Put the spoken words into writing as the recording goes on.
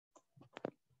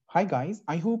Hi guys,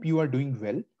 I hope you are doing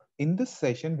well. In this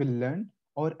session, we'll learn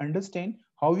or understand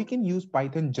how we can use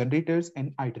Python generators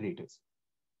and iterators.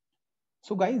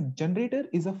 So guys, generator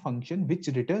is a function which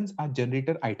returns a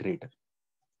generator iterator.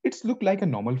 It's look like a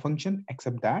normal function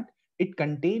except that it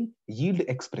contains yield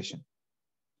expression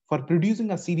for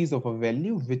producing a series of a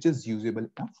value which is usable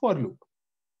in a for loop.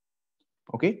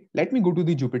 Okay, let me go to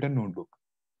the Jupyter notebook.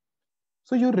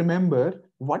 So you remember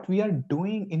what we are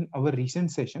doing in our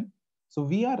recent session. So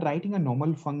we are writing a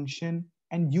normal function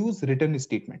and use return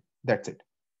statement. That's it.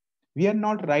 We are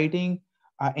not writing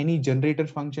any generator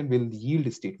function with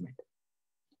yield statement.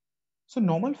 So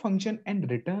normal function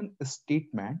and return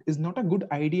statement is not a good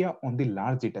idea on the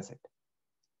large data set.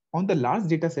 On the large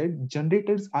data set,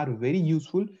 generators are very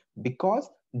useful because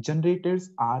generators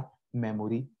are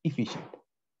memory efficient.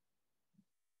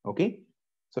 Okay,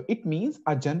 so it means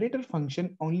a generator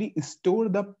function only store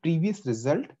the previous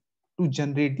result to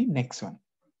generate the next one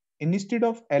instead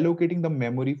of allocating the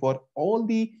memory for all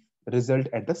the result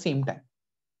at the same time.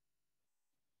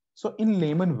 So in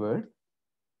layman word,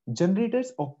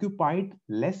 generators occupied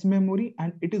less memory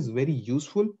and it is very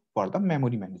useful for the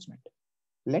memory management.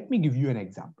 Let me give you an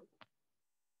example.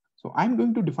 So I'm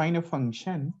going to define a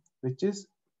function which is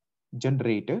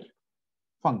generator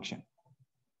function.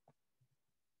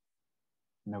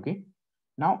 Okay.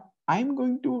 Now I'm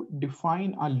going to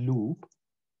define a loop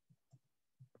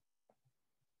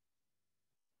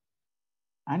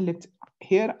and let's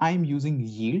here I'm using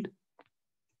yield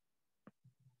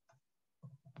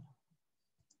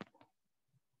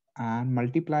and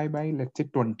multiply by let's say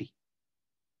 20.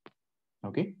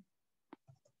 Okay,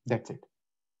 that's it.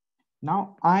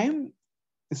 Now I'm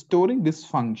storing this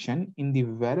function in the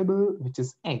variable which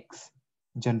is x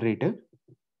generator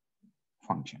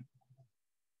function.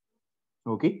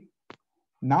 Okay,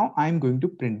 now I'm going to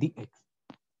print the x.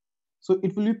 So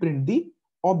it will be print the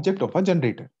object of a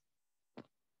generator.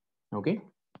 Okay,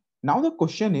 now the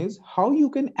question is how you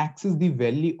can access the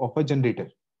value of a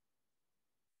generator.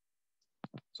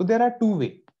 So there are two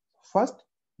ways. First,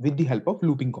 with the help of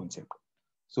looping concept.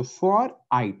 So for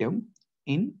item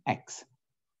in x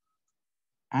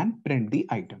and print the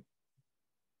item.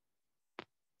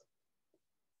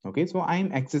 Okay, so I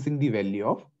am accessing the value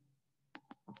of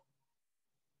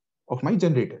my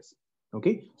generators.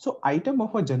 Okay, so item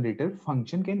of a generator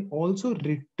function can also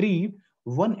retrieve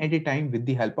one at a time with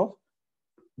the help of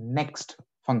next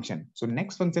function. So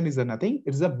next function is nothing,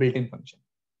 it's a built-in function.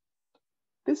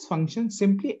 This function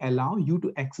simply allow you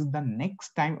to access the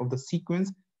next time of the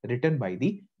sequence written by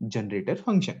the generator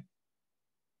function.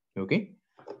 Okay,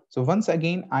 so once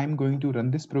again, I'm going to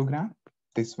run this program,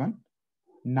 this one.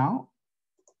 Now,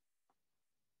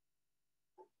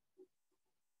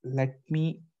 let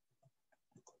me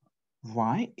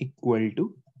y equal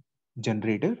to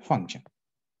generator function.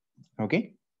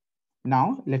 Okay,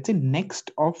 now let's say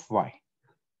next of y.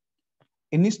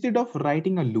 Instead of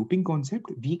writing a looping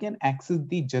concept, we can access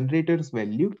the generator's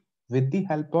value with the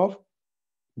help of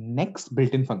next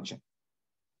built-in function.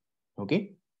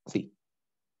 Okay, see.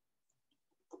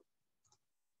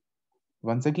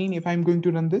 Once again, if I'm going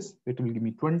to run this, it will give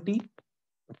me 20,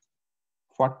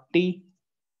 40,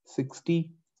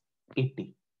 60,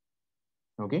 80.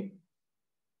 Okay.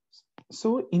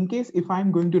 So in case if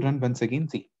I'm going to run once again,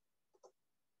 see.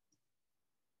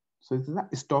 So this is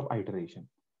a stop iteration.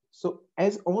 So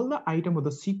as all the item of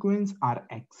the sequence are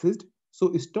accessed,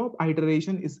 so stop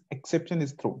iteration is exception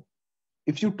is thrown.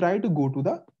 If you try to go to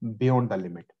the beyond the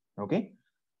limit, okay?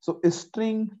 So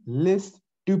string, list,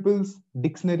 tuples,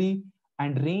 dictionary,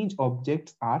 and range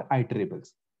objects are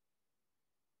iterables.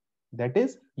 That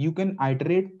is, you can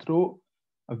iterate through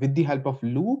with the help of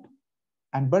loop,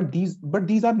 and but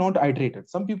these are not iterated.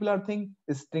 Some people are thinking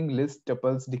string, list,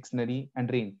 tuples, dictionary, and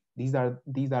range. These are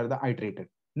the iterated.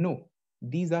 No,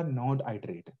 these are not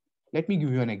iterated. Let me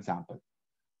give you an example.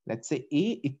 Let's say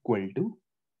a equal to,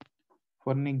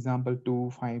 for an example,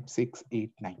 2, 5, 6,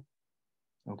 8, 9.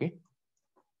 Okay.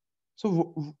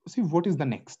 So see what is the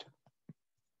next.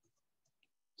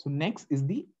 So next is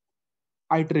the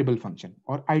iterable function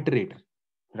or iterator,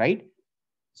 right?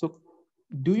 So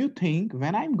do you think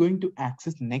when I'm going to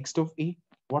access next of a,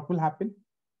 what will happen?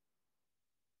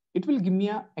 It will give me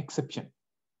an exception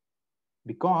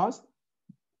because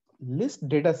list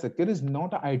data structure is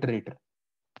not an iterator.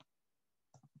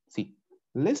 See,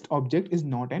 list object is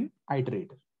not an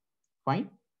iterator. Fine.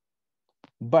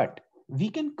 But we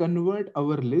can convert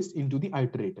our list into the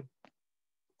iterator.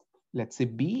 Let's say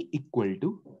b equal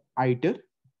to iter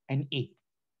and a.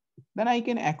 Then I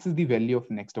can access the value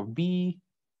of next of b.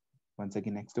 Once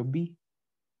again, next of b.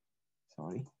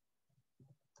 Sorry.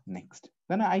 Next.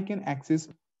 Then I can access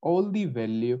all the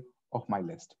value of my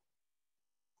list.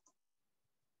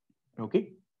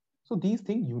 Okay, so these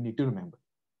things you need to remember.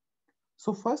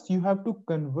 So first you have to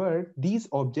convert these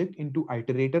object into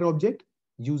iterator object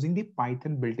using the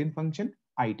Python built-in function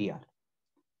itr.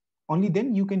 Only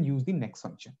then you can use the next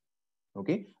function.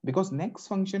 Okay, because next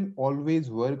function always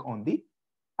work on the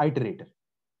iterator.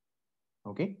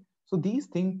 Okay, so these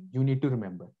things you need to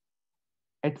remember.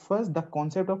 At first, the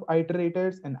concept of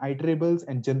iterators and iterables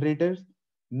and generators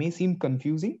may seem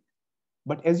confusing,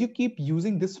 but as you keep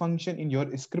using this function in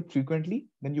your script frequently,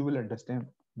 then you will understand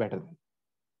better.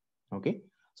 Okay,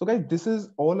 so guys, this is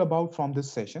all about from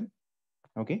this session.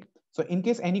 Okay, so in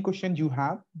case any question you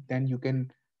have, then you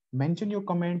can mention your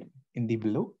comment in the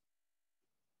below.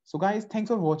 So guys, thanks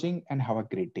for watching and have a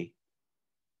great day.